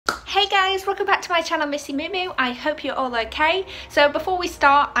Hey guys, welcome back to my channel Missy Moo Moo. I hope you're all okay. So before we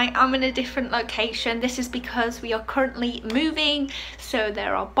start, I am in a different location. This is because we are currently moving, so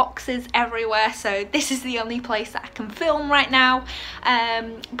there are boxes everywhere, so this is the only place that I can film right now.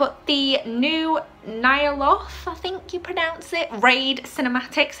 But the new Ny'alotha, I think you pronounce it, Raid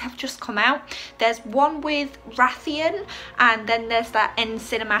Cinematics have just come out. There's one with Rathian and then there's that End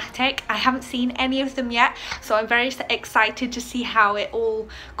Cinematic. I haven't seen any of them yet, so I'm very excited to see how it all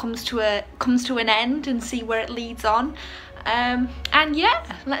comes to an end and see where it leads on. And yeah,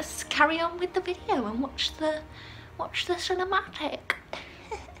 let's carry on with the video and watch the cinematic.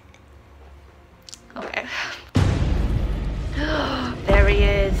 Okay. There he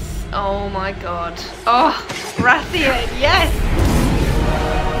is. Oh my god. Oh, Rathian, yes!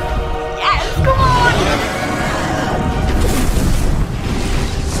 Yes, come on!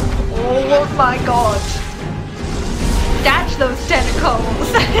 Oh my god. Dash those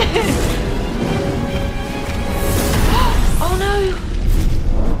tentacles! Oh no!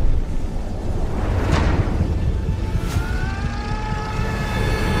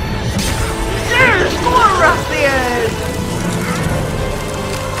 Yes, come on, Rathian!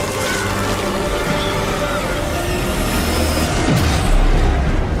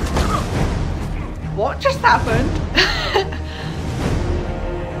 What just happened?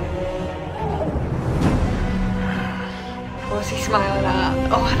 What's he smiling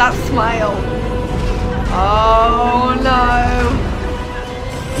at? Oh, that smile. Oh no.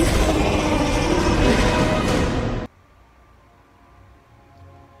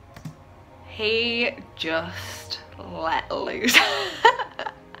 He just let loose.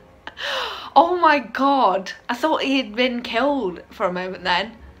 Oh my god. I thought he had been killed for a moment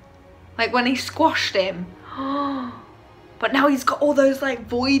then. Like when he squashed him. But now he's got all those like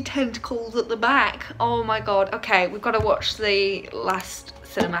void tentacles at the back. Oh my god. Okay, we've got to watch the last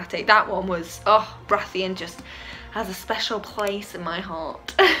cinematic. That one was, oh, Rathian just has a special place in my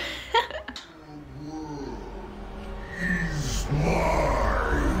heart. He's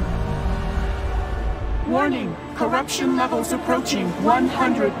mine. Warning, corruption levels approaching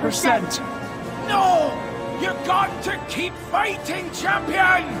 100%. No! You got to keep fighting,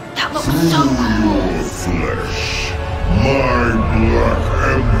 champion! That looks so cool! Flesh, my black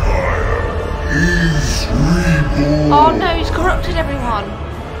empire is reborn! Oh no, he's corrupted everyone!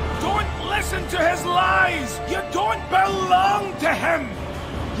 Don't listen to his lies! You don't belong to him!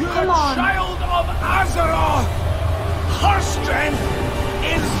 You're a child of Azeroth! Her strength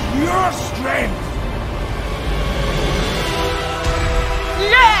is your strength!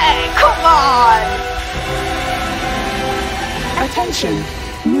 Yeah, come on! Attention!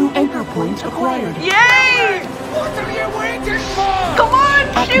 New anchor point acquired. Yay! What are you waiting for? Come on,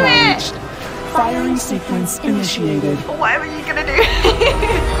 shoot Acknowledged. it! Firing sequence initiated. Whatever you gonna do.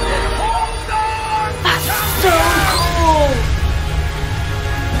 Hold on! That's so cool!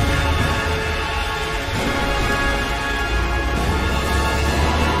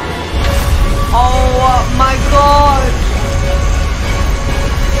 Oh my god!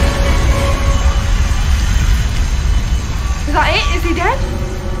 Is that it? Is he dead?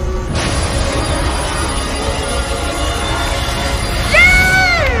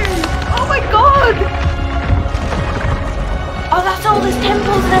 Yay! Oh my god! Oh, that's all his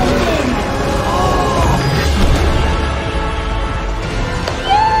temples and everything! Oh.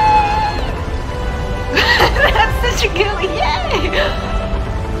 Yay! That's such a cool yay!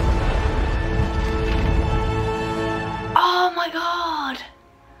 Oh my god!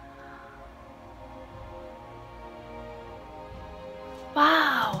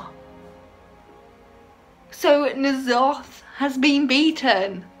 Wow. So Ny'alotha has been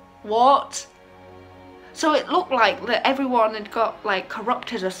beaten. What? So it looked like that everyone had got like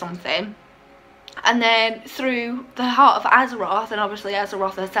corrupted or something. And then through the heart of Azeroth, and obviously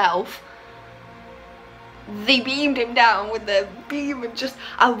Azeroth herself, they beamed him down with the beam and just,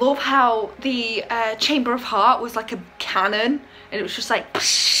 I love how the Chamber of Heart was like a cannon and it was just like,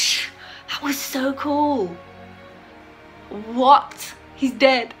 psh, that was so cool. What? He's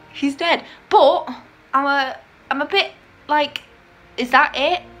dead. He's dead. But I'm a bit like, is that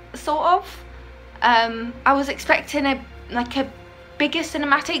it? Sort of. I was expecting a bigger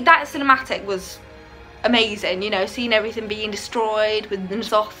cinematic. That cinematic was amazing, you know, seeing everything being destroyed with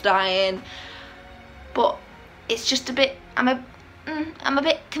Ny'alotha dying. But it's just a bit, I'm a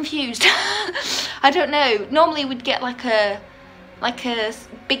bit confused. I don't know. Normally we'd get like a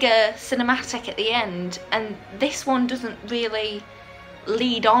bigger cinematic at the end, and this one doesn't really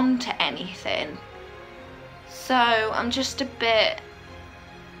lead on to anything. So I'm just a bit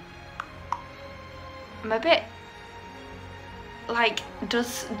like,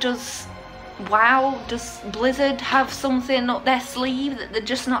 does WoW, does Blizzard have something up their sleeve that they're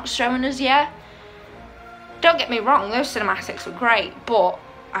just not showing us yet? Don't get me wrong, those cinematics were great, but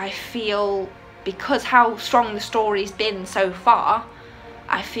I feel because how strong the story's been so far,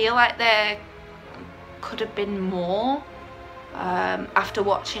 I feel like there could have been more after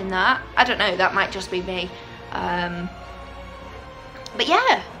watching that. I don't know, that might just be me. But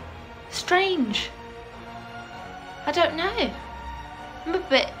yeah, strange. I don't know.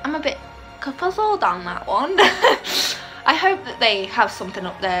 I'm a bit puzzled on that one. I hope that they have something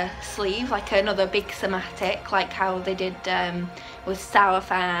up their sleeve, like another big thematic, like how they did with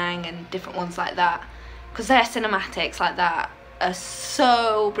Sourfang and different ones like that. Because their cinematics like that are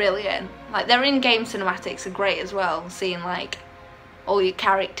so brilliant. Like their in-game cinematics are great as well, seeing like all your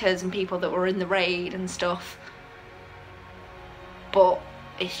characters and people that were in the raid and stuff. But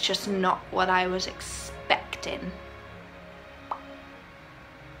it's just not what I was expecting.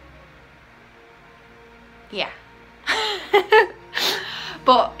 Yeah.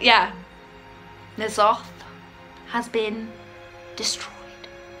 But yeah, Ny'alotha has been destroyed.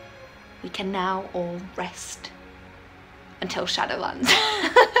 We can now all rest until Shadowlands.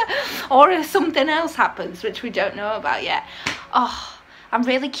 Or if something else happens, which we don't know about yet. Oh, I'm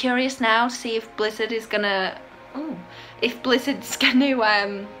really curious now to see if Blizzard is gonna... if Blizzard's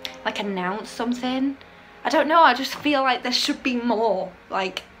gonna like announce something. I don't know, I just feel like there should be more.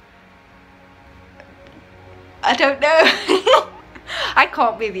 Like, I don't know. I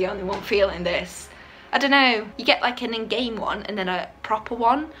can't be the only one feeling this. I don't know, you get like an in-game one and then a proper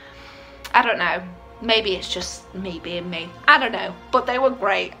one. I don't know, maybe it's just me being me. I don't know, but they were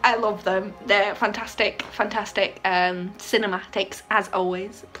great. I love them. They're fantastic, fantastic cinematics as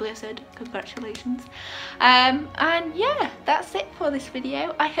always. Blizzard, congratulations. And yeah, that's it for this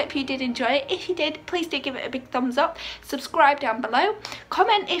video. I hope you did enjoy it. If you did, please do give it a big thumbs up. Subscribe down below.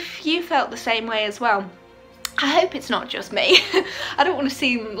 Comment if you felt the same way as well. I hope it's not just me. I don't want to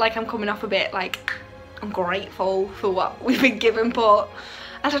seem like I'm coming off a bit like I'm grateful for what we've been given, but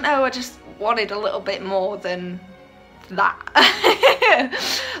I don't know, I just wanted a little bit more than that.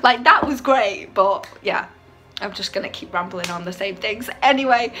 Like, that was great, but yeah, I'm just gonna keep rambling on the same things.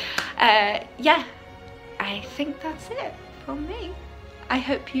 Anyway, yeah, I think that's it from me. I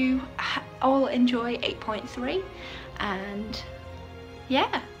hope you all enjoy 8.3, and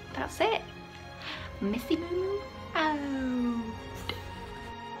yeah, that's it. Missy Moo Moo.